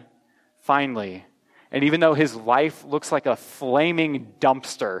man, finally. And even though his life looks like a flaming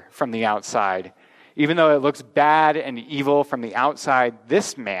dumpster from the outside, even though it looks bad and evil from the outside,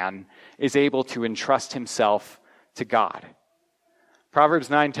 this man is able to entrust himself to God. Proverbs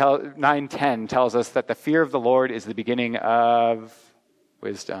 9:10 tells us that the fear of the Lord is the beginning of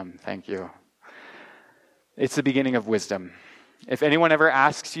wisdom. Thank you. It's the beginning of wisdom. If anyone ever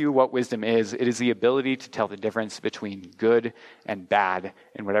asks you what wisdom is, it is the ability to tell the difference between good and bad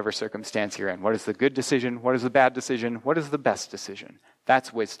in whatever circumstance you're in. What is the good decision? What is the bad decision? What is the best decision?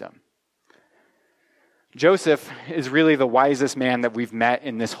 That's wisdom. Joseph is really the wisest man that we've met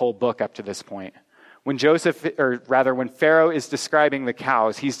in this whole book up to this point. When Pharaoh is describing the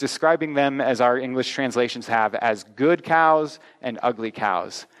cows, he's describing them, as our English translations have, as good cows and ugly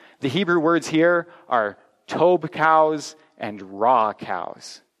cows. The Hebrew words here are tob cows and raw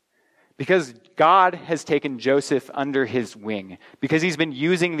cows. Because God has taken Joseph under his wing, because he's been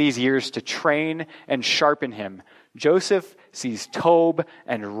using these years to train and sharpen him, Joseph sees tob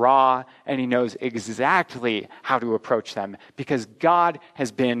and raw, and he knows exactly how to approach them, because God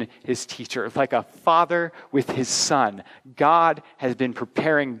has been his teacher. Like a father with his son, God has been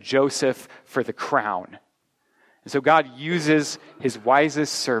preparing Joseph for the crown. And so God uses his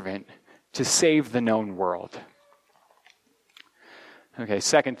wisest servant to save the known world. Okay,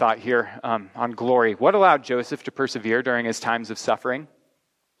 second thought here on glory. What allowed Joseph to persevere during his times of suffering?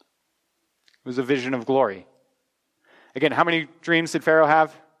 It was a vision of glory. Again, how many dreams did Pharaoh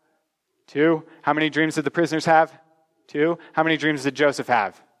have? 2. How many dreams did the prisoners have? 2. How many dreams did Joseph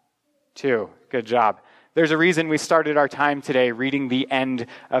have? 2. Good job. There's a reason we started our time today reading the end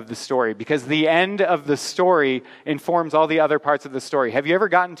of the story, because the end of the story informs all the other parts of the story. Have you ever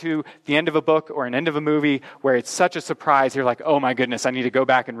gotten to the end of a book or an end of a movie where it's such a surprise, you're like, oh my goodness, I need to go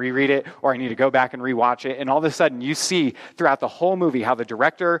back and reread it, or I need to go back and rewatch it, and all of a sudden you see throughout the whole movie how the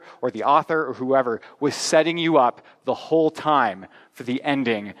director or the author or whoever was setting you up the whole time for the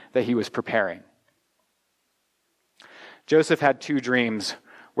ending that he was preparing. Joseph had 2 dreams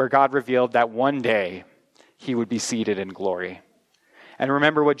where God revealed that one day he would be seated in glory. And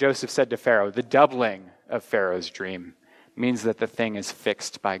remember what Joseph said to Pharaoh. The doubling of Pharaoh's dream means that the thing is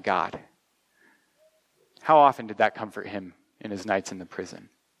fixed by God. How often did that comfort him in his nights in the prison?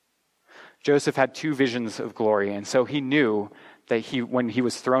 Joseph had 2 visions of glory, and so he knew that when he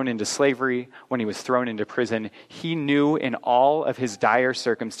was thrown into slavery, when he was thrown into prison, he knew in all of his dire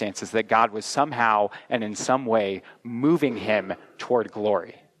circumstances that God was somehow and in some way moving him toward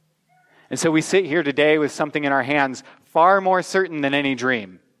glory. And so we sit here today with something in our hands far more certain than any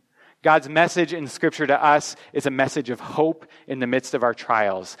dream. God's message in Scripture to us is a message of hope in the midst of our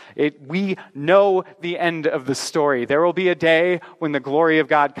trials. We know the end of the story. There will be a day when the glory of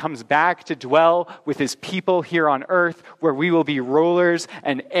God comes back to dwell with his people here on earth, where we will be rulers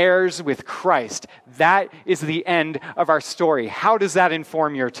and heirs with Christ. That is the end of our story. How does that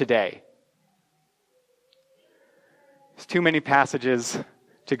inform your today? There's too many passages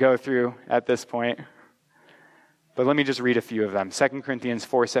to go through at this point. But let me just read a few of them. 2 Corinthians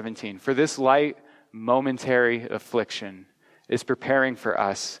 4:17. For this light, momentary affliction is preparing for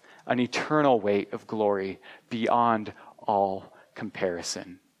us an eternal weight of glory beyond all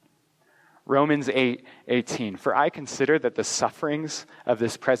comparison. Romans 8:18. For I consider that the sufferings of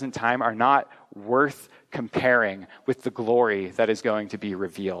this present time are not worth comparing with the glory that is going to be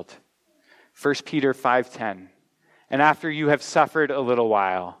revealed. 1 Peter 5:10. And after you have suffered a little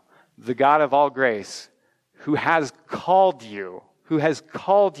while, the God of all grace, who has called you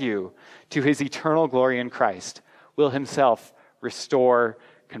to his eternal glory in Christ, will himself restore,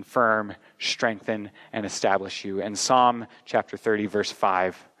 confirm, strengthen, and establish you. And Psalm chapter 30, verse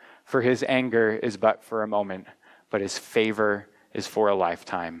 5, for his anger is but for a moment, but his favor is for a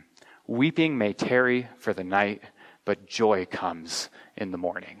lifetime. Weeping may tarry for the night, but joy comes in the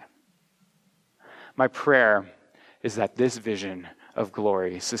morning. My prayer is that this vision of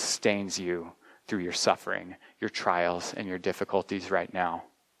glory sustains you through your suffering, your trials, and your difficulties right now.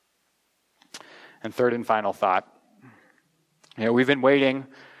 And third and final thought. We've been waiting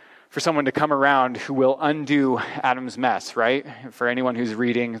for someone to come around who will undo Adam's mess, right? For anyone who's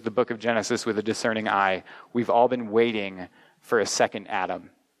reading the book of Genesis with a discerning eye, we've all been waiting for a second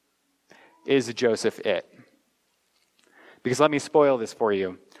Adam. Is Joseph it? Because let me spoil this for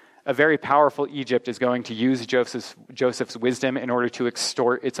you. A very powerful Egypt is going to use Joseph's wisdom in order to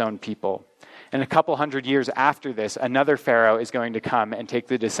extort its own people. And a couple hundred years after this, another Pharaoh is going to come and take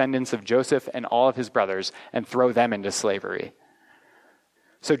the descendants of Joseph and all of his brothers and throw them into slavery.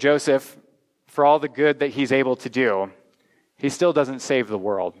 So Joseph, for all the good that he's able to do, he still doesn't save the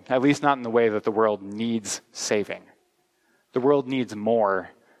world, at least not in the way that the world needs saving. The world needs more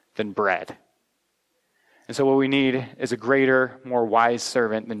than bread. And so what we need is a greater, more wise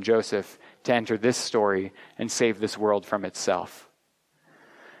servant than Joseph to enter this story and save this world from itself.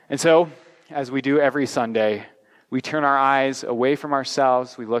 And so, as we do every Sunday, we turn our eyes away from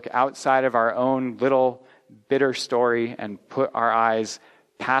ourselves, we look outside of our own little bitter story and put our eyes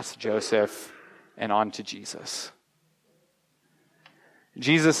past Joseph and onto Jesus.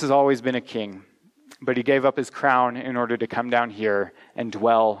 Jesus has always been a king, but he gave up his crown in order to come down here and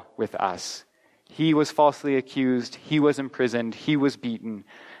dwell with us. He was falsely accused, he was imprisoned, he was beaten,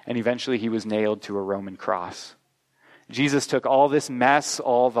 and eventually he was nailed to a Roman cross. Jesus took all this mess,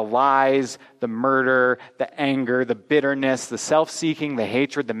 all the lies, the murder, the anger, the bitterness, the self-seeking, the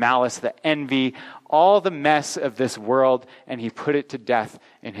hatred, the malice, the envy, all the mess of this world, and he put it to death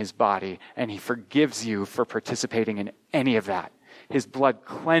in his body. And he forgives you for participating in any of that. His blood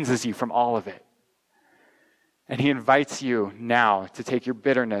cleanses you from all of it. And he invites you now to take your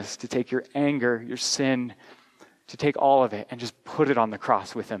bitterness, to take your anger, your sin, to take all of it and just put it on the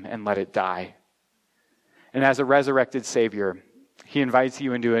cross with him and let it die. And as a resurrected Savior, he invites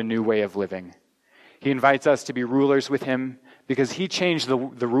you into a new way of living. He invites us to be rulers with him because he changed the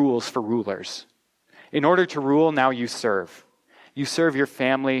rules for rulers. In order to rule, now you serve. You serve your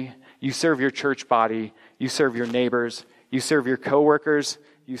family, you serve your church body, you serve your neighbors, you serve your coworkers,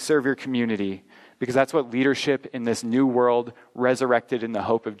 you serve your community. Because that's what leadership in this new world, resurrected in the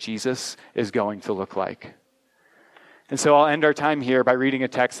hope of Jesus, is going to look like. And so I'll end our time here by reading a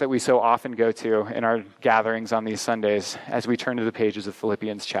text that we so often go to in our gatherings on these Sundays as we turn to the pages of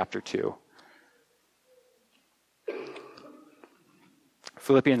Philippians chapter 2.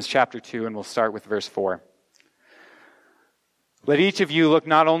 Philippians chapter 2, and we'll start with verse 4. Let each of you look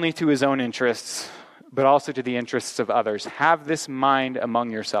not only to his own interests, but also to the interests of others. Have this mind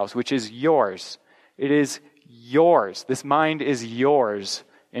among yourselves, which is yours. It is yours. This mind is yours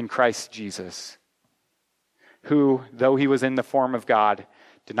in Christ Jesus, who, though he was in the form of God,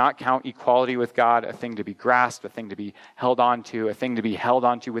 did not count equality with God a thing to be grasped, a thing to be held on to, a thing to be held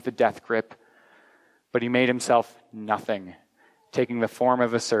onto with a death grip. But he made himself nothing, taking the form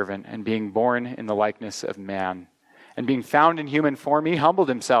of a servant and being born in the likeness of man. And being found in human form, he humbled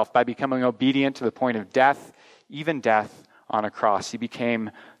himself by becoming obedient to the point of death, even death on a cross. He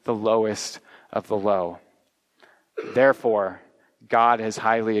became the lowest of the low. Therefore, God has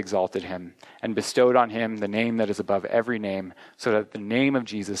highly exalted him and bestowed on him the name that is above every name, so that at the name of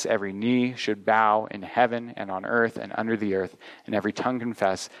Jesus every knee should bow in heaven and on earth and under the earth, and every tongue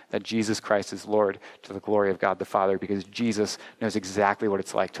confess that Jesus Christ is Lord, to the glory of God the Father, because Jesus knows exactly what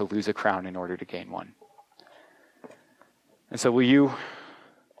it's like to lose a crown in order to gain one. And so will you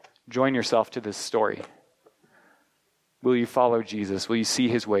join yourself to this story? Will you follow Jesus? Will you see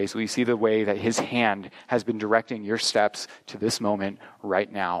his ways? Will you see the way that his hand has been directing your steps to this moment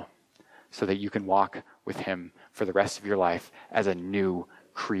right now, so that you can walk with him for the rest of your life as a new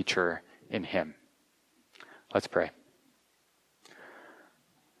creature in him? Let's pray.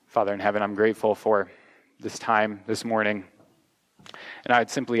 Father in heaven, I'm grateful for this time this morning. And I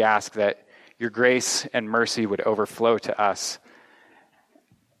would simply ask that your grace and mercy would overflow to us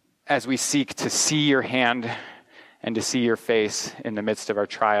as we seek to see your hand and to see your face in the midst of our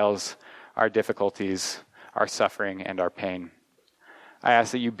trials, our difficulties, our suffering, and our pain. I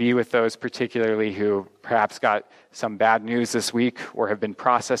ask that you be with those particularly who perhaps got some bad news this week or have been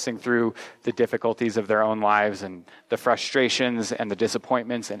processing through the difficulties of their own lives and the frustrations and the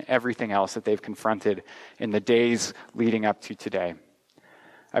disappointments and everything else that they've confronted in the days leading up to today.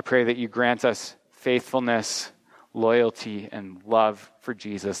 I pray that you grant us faithfulness, loyalty, and love for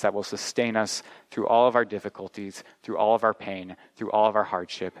Jesus that will sustain us through all of our difficulties, through all of our pain, through all of our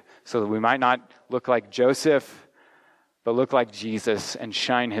hardship, so that we might not look like Joseph, but look like Jesus and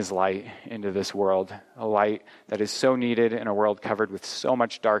shine his light into this world, a light that is so needed in a world covered with so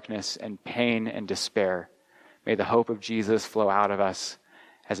much darkness and pain and despair. May the hope of Jesus flow out of us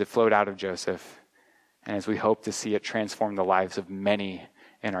as it flowed out of Joseph, and as we hope to see it transform the lives of many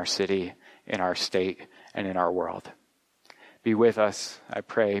in our city, in our state, and in our world. Be with us, I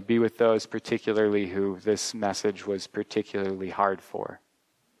pray. Be with those particularly who this message was particularly hard for.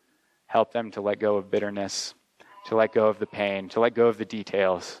 Help them to let go of bitterness, to let go of the pain, to let go of the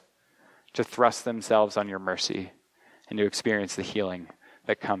details, to thrust themselves on your mercy, and to experience the healing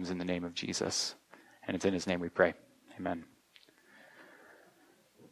that comes in the name of Jesus. And it's in his name we pray. Amen.